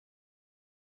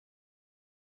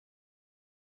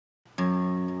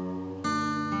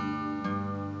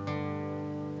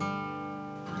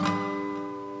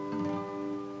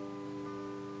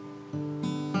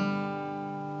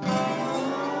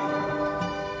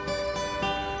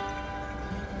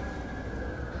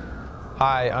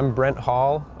Hi, I'm Brent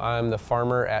Hall. I'm the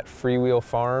farmer at Freewheel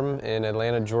Farm in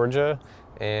Atlanta, Georgia,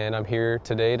 and I'm here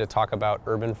today to talk about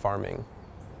urban farming.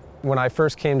 When I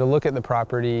first came to look at the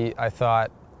property, I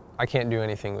thought, I can't do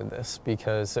anything with this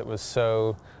because it was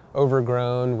so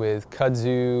overgrown with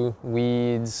kudzu,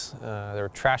 weeds, there were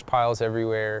trash piles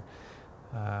everywhere.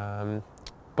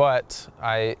 But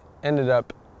I ended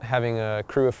up having a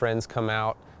crew of friends come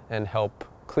out and help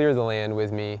clear the land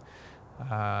with me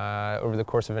over the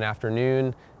course of an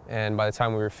afternoon, and by the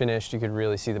time we were finished, you could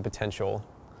really see the potential.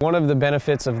 One of the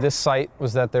benefits of this site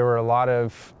was that there were a lot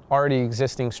of already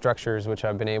existing structures which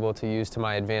I've been able to use to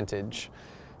my advantage.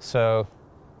 So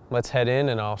let's head in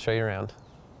and I'll show you around.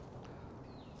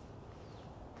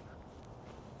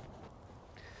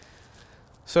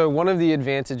 So one of the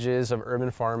advantages of urban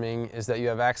farming is that you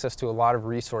have access to a lot of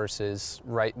resources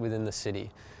right within the city.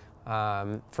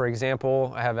 For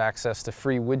example, I have access to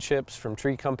free wood chips from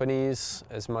tree companies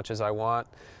as much as I want.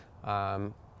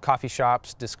 Coffee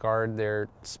shops discard their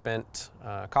spent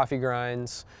coffee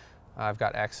grinds. I've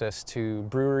got access to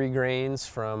brewery grains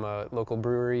from a local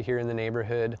brewery here in the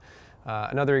neighborhood.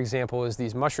 Another example is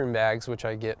these mushroom bags, which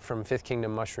I get from Fifth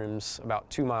Kingdom Mushrooms about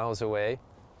 2 miles away.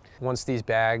 Once these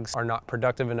bags are not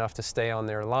productive enough to stay on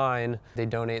their line, they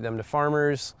donate them to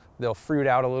farmers. They'll fruit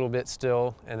out a little bit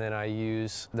still, and then I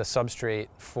use the substrate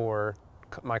for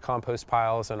my compost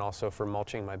piles and also for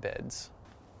mulching my beds.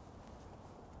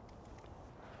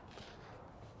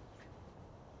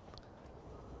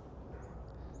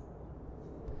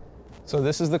 So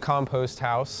this is the compost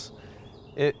house.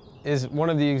 It is one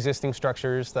of the existing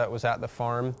structures that was at the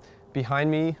farm.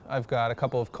 Behind me, I've got a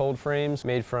couple of cold frames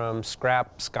made from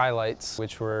scrap skylights,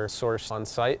 which were sourced on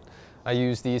site. I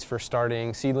use these for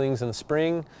starting seedlings in the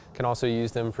spring, can also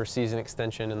use them for season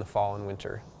extension in the fall and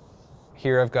winter.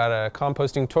 Here I've got a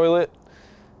composting toilet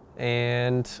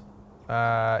and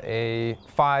a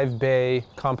 5-bay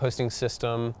composting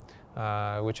system,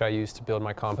 which I use to build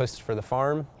my compost for the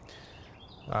farm.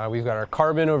 We've got our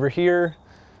carbon over here.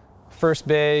 First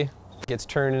bay gets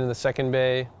turned into the second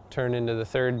bay, turned into the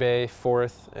third bay,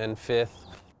 fourth and fifth,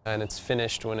 and it's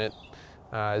finished when it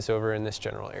is over in this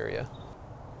general area.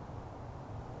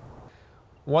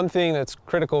 One thing that's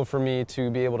critical for me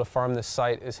to be able to farm this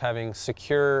site is having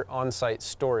secure on-site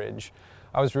storage.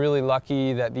 I was really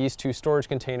lucky that these 2 storage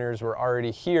containers were already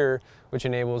here, which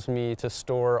enables me to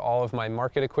store all of my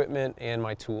market equipment and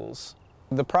my tools.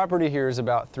 The property here is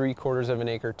about 3/4 of an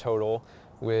acre total,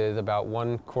 with about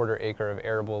 1/4 acre of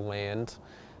arable land.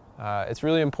 It's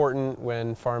really important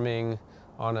when farming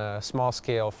on a small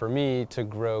scale for me to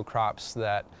grow crops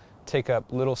that take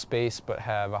up little space but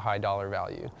have a high dollar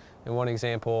value. And one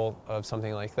example of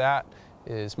something like that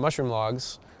is mushroom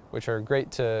logs, which are great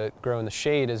to grow in the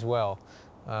shade as well.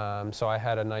 So I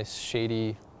had a nice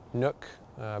shady nook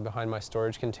behind my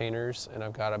storage containers, and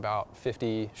I've got about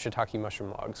 50 shiitake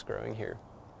mushroom logs growing here.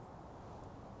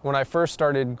 When I first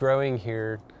started growing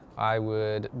here, I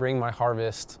would bring my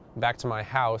harvest back to my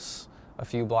house a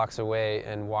few blocks away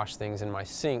and wash things in my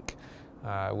sink,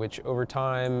 which over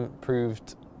time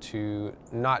proved to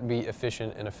not be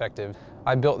efficient and effective.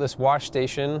 I built this wash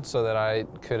station so that I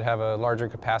could have a larger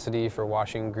capacity for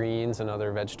washing greens and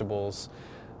other vegetables.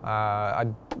 I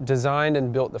designed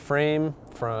and built the frame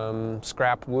from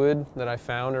scrap wood that I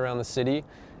found around the city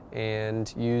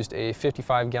and used a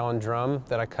 55-gallon drum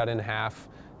that I cut in half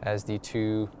as the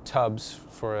 2 tubs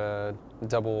for a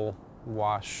double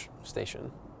wash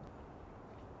station.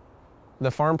 The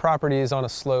farm property is on a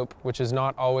slope, which is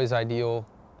not always ideal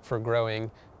for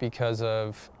growing because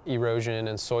of erosion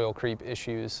and soil creep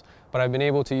issues, but I've been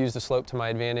able to use the slope to my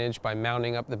advantage by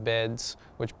mounding up the beds,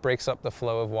 which breaks up the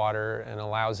flow of water and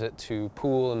allows it to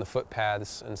pool in the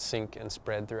footpaths and sink and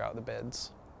spread throughout the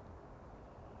beds.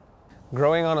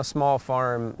 Growing on a small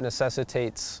farm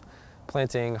necessitates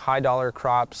planting high-dollar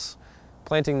crops,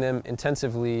 planting them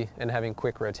intensively, and having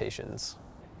quick rotations.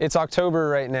 It's October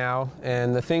right now,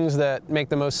 and the things that make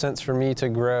the most sense for me to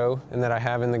grow and that I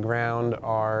have in the ground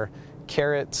are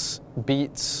carrots,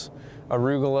 beets,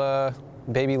 arugula,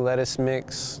 baby lettuce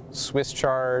mix, Swiss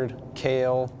chard,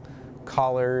 kale,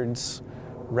 collards,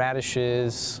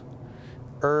 radishes,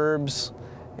 herbs,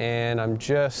 and I'm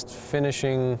just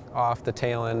finishing off the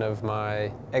tail end of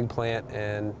my eggplant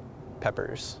and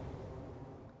peppers.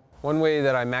 One way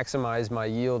that I maximize my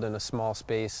yield in a small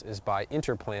space is by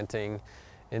interplanting.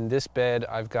 In this bed,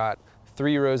 I've got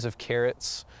 3 rows of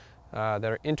carrots that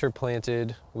are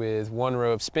interplanted with 1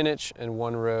 row of spinach and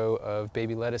 1 row of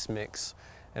baby lettuce mix.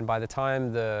 And by the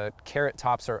time the carrot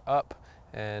tops are up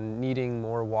and needing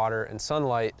more water and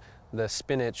sunlight, the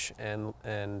spinach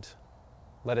and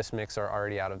lettuce mix are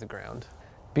already out of the ground.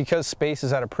 Because space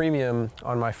is at a premium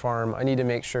on my farm, I need to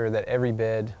make sure that every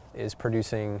bed is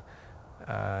producing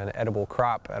an edible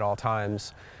crop at all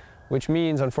times, which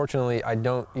means, unfortunately, I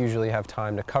don't usually have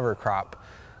time to cover crop.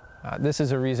 This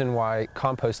is a reason why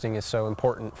composting is so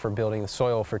important for building the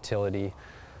soil fertility.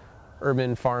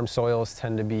 Urban farm soils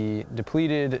tend to be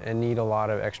depleted and need a lot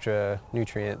of extra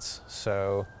nutrients,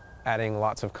 so adding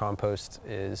lots of compost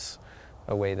is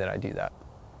a way that I do that.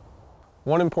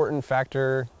 One important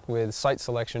factor with site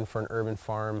selection for an urban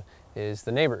farm is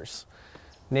the neighbors.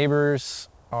 Neighbors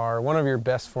are one of your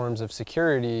best forms of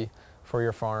security for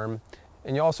your farm,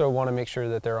 and you also want to make sure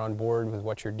that they're on board with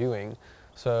what you're doing.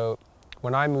 So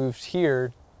when I moved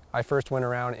here, I first went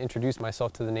around, introduced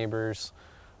myself to the neighbors,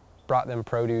 brought them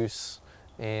produce,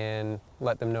 and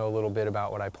let them know a little bit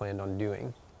about what I planned on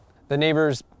doing. The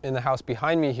neighbors in the house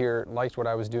behind me here liked what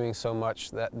I was doing so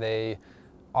much that they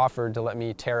offered to let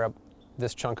me tear up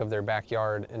this chunk of their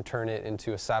backyard and turn it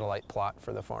into a satellite plot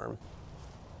for the farm.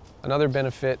 Another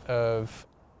benefit of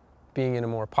being in a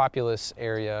more populous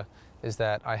area is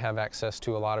that I have access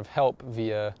to a lot of help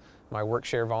via my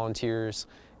work-share volunteers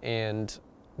and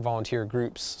volunteer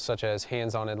groups such as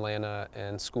Hands on Atlanta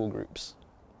and school groups.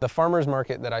 The farmers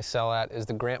market that I sell at is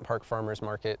the Grant Park Farmers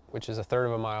Market, which is a third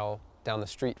of a mile down the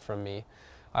street from me.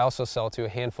 I also sell to a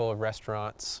handful of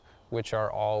restaurants, which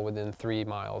are all within 3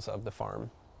 miles of the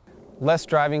farm. Less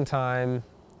driving time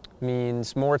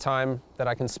means more time that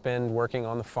I can spend working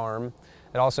on the farm.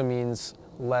 It also means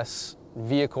less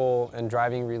vehicle and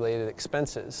driving related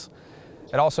expenses.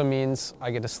 It also means I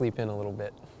get to sleep in a little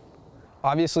bit.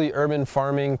 Obviously, urban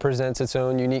farming presents its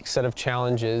own unique set of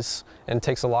challenges and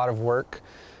takes a lot of work.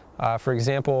 For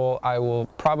example, I will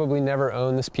probably never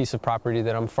own this piece of property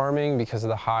that I'm farming because of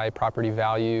the high property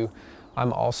value.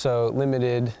 I'm also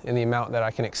limited in the amount that I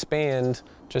can expand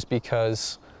just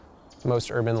because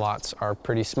most urban lots are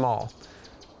pretty small.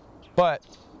 But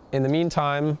in the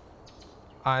meantime,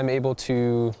 I'm able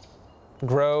to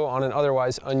grow on an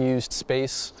otherwise unused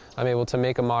space. I'm able to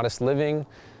make a modest living.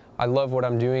 I love what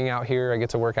I'm doing out here. I get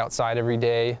to work outside every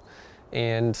day,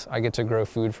 and I get to grow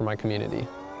food for my community.